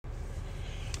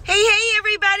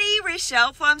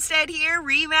Richelle Plumstead here,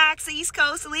 Remax East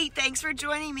Coast Elite. Thanks for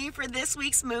joining me for this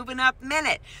week's Moving Up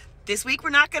Minute. This week we're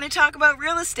not going to talk about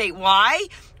real estate. Why?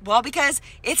 Well, because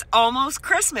it's almost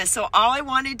Christmas. So all I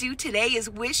want to do today is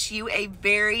wish you a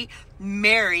very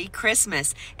Merry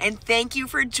Christmas. And thank you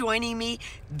for joining me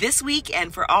this week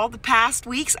and for all the past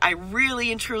weeks. I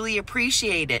really and truly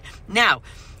appreciate it. Now,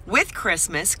 with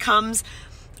Christmas comes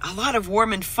a lot of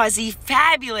warm and fuzzy,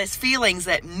 fabulous feelings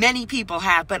that many people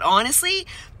have. But honestly,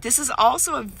 this is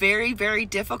also a very, very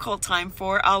difficult time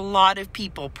for a lot of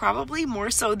people, probably more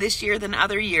so this year than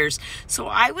other years. So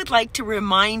I would like to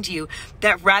remind you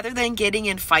that rather than getting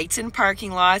in fights in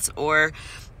parking lots or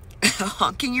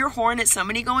honking your horn at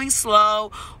somebody going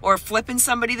slow or flipping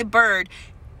somebody the bird,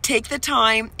 take the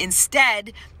time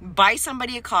instead, buy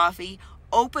somebody a coffee,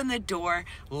 open the door,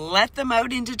 let them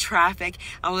out into traffic,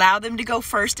 allow them to go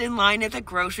first in line at the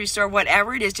grocery store,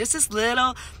 whatever it is. Just this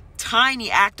little tiny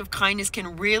act of kindness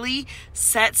can really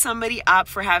set somebody up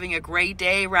for having a great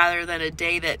day rather than a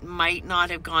day that might not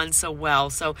have gone so well.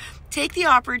 So take the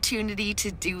opportunity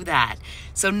to do that.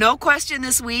 So no question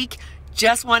this week.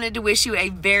 Just wanted to wish you a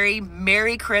very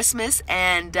Merry Christmas.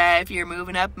 And if you're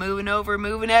moving up, moving over,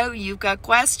 moving out, you've got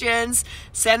questions,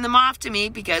 send them off to me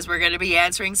because we're going to be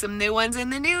answering some new ones in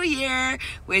the new year.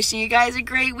 Wishing you guys a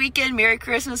great weekend. Merry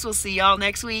Christmas. We'll see y'all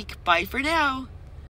next week. Bye for now.